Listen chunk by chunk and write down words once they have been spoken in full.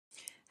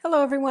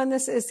Hello everyone,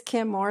 this is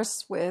Kim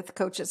Morse with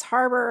Coaches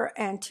Harbor,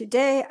 and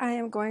today I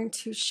am going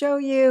to show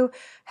you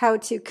how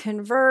to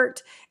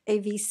convert a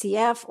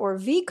VCF or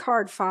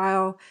VCard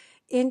file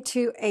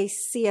into a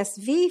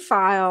CSV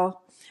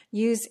file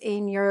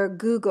using your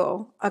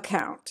Google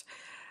account.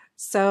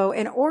 So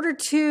in order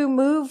to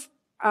move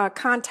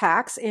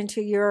contacts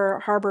into your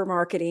Harbor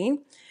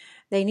marketing,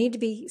 they need to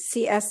be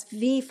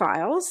CSV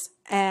files,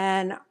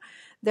 and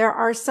there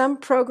are some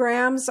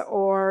programs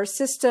or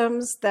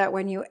systems that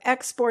when you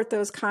export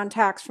those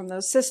contacts from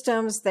those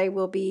systems, they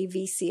will be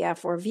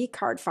VCF or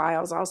VCard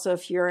files. Also,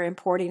 if you're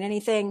importing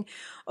anything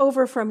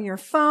over from your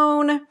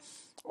phone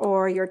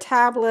or your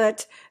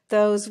tablet,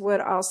 those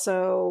would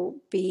also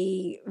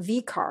be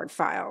VCard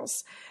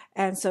files.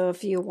 And so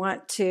if you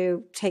want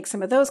to take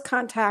some of those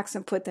contacts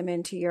and put them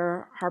into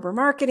your Harbor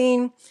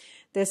marketing,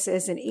 this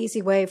is an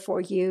easy way for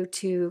you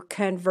to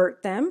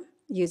convert them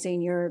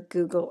using your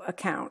Google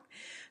account.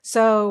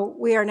 So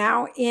we are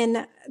now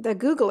in the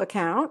Google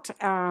account.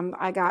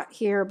 I got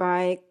here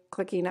by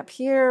clicking up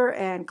here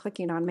and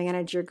clicking on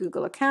Manage Your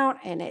Google Account,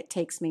 and it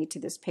takes me to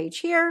this page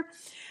here.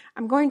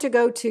 I'm going to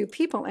go to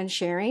People and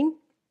Sharing.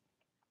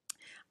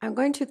 I'm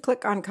going to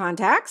click on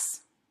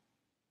Contacts.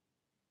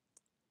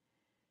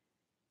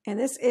 And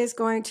this is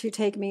going to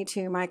take me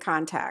to my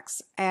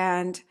contacts.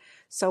 And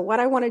so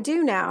what I want to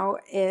do now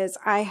is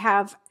I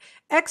have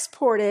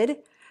exported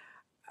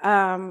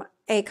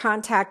a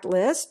contact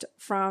list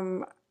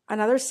from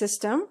another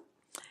system,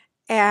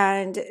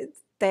 and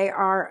they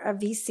are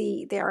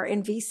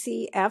in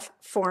VCF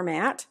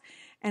format.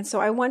 And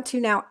so I want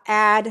to now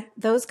add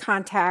those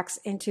contacts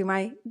into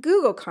my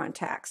Google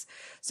contacts.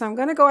 So I'm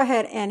going to go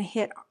ahead and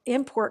hit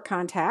Import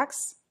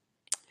Contacts.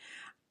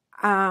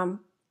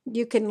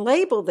 You can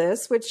label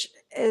this, which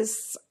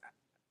is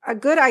a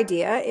good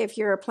idea if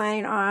you're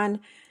planning on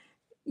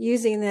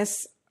using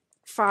this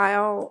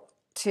file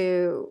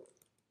to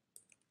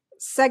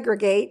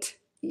segregate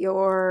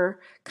your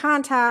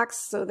contacts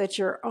so that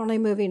you're only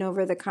moving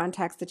over the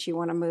contacts that you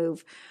want to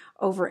move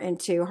over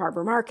into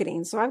Harbor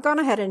Marketing. So I've gone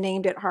ahead and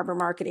named it Harbor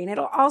Marketing.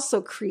 It'll also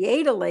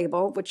create a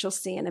label, which you'll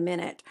see in a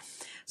minute.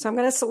 So I'm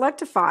going to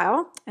select a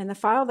file, and the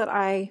file that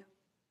I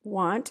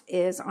want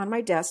is on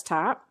my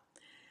desktop.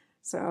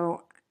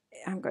 So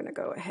I'm going to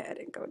go ahead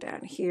and go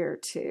down here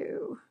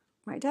to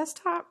my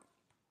desktop,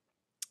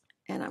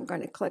 and I'm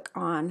going to click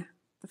on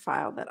the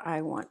file that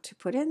I want to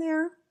put in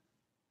there.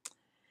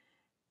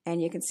 And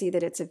you can see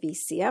that it's a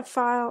VCF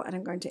file, and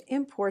I'm going to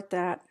import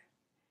that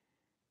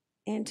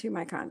into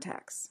my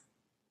contacts.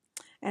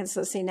 And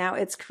so see, now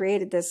it's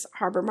created this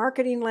Harbor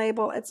Marketing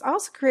label. It's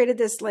also created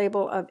this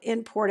label of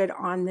imported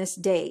on this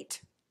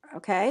date.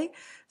 Okay,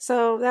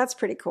 so that's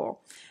pretty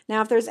cool.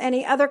 Now, if there's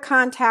any other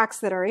contacts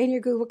that are in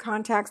your Google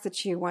contacts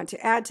that you want to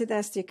add to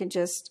this, you can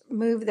just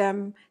move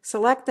them,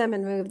 select them,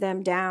 and move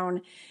them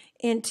down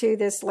into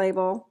this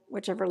label,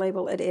 whichever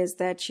label it is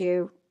that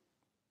you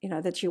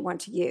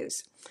want to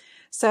use.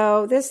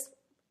 So this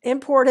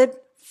imported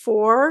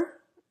 4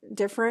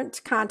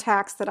 different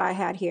contacts that I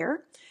had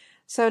here.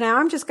 So now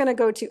I'm just going to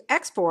go to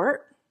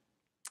Export,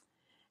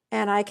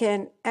 and I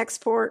can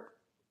export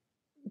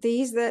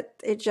these that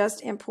it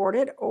just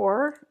imported,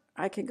 or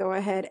I can go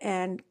ahead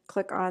and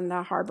click on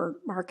the Harbor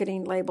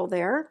Marketing label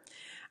there.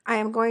 I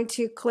am going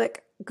to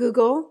click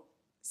Google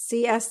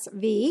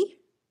CSV,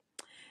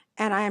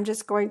 and I am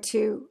just going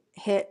to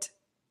hit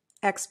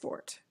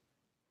Export.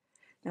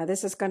 Now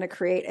this is going to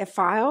create a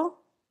file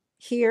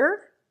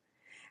here,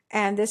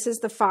 and this is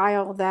the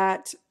file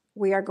that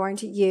we are going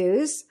to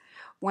use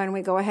when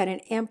we go ahead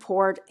and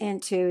import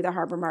into the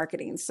Harbor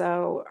Marketing.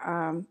 So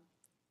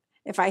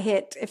if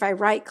I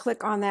right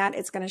click on that,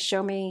 it's going to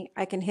show me,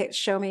 I can hit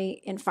Show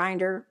Me in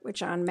Finder,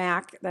 which on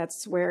Mac,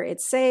 that's where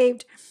it's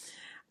saved.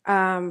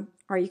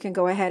 Or you can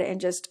go ahead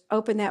and just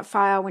open that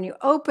file. When you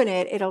open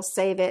it, it'll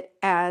save it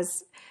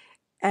as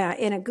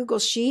in a Google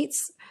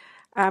Sheets.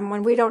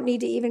 When we don't need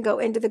to even go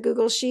into the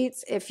Google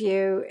Sheets, if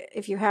you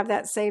have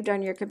that saved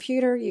on your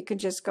computer, you can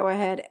just go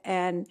ahead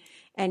and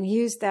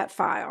use that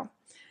file.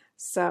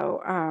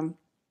 So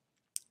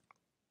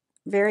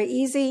very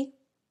easy.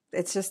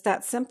 It's just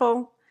that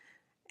simple.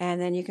 And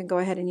then you can go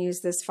ahead and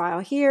use this file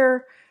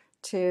here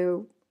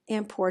to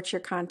import your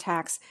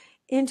contacts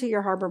into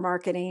your Harbor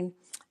Marketing.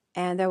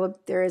 And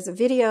there is a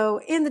video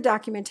in the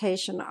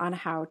documentation on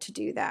how to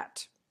do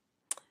that.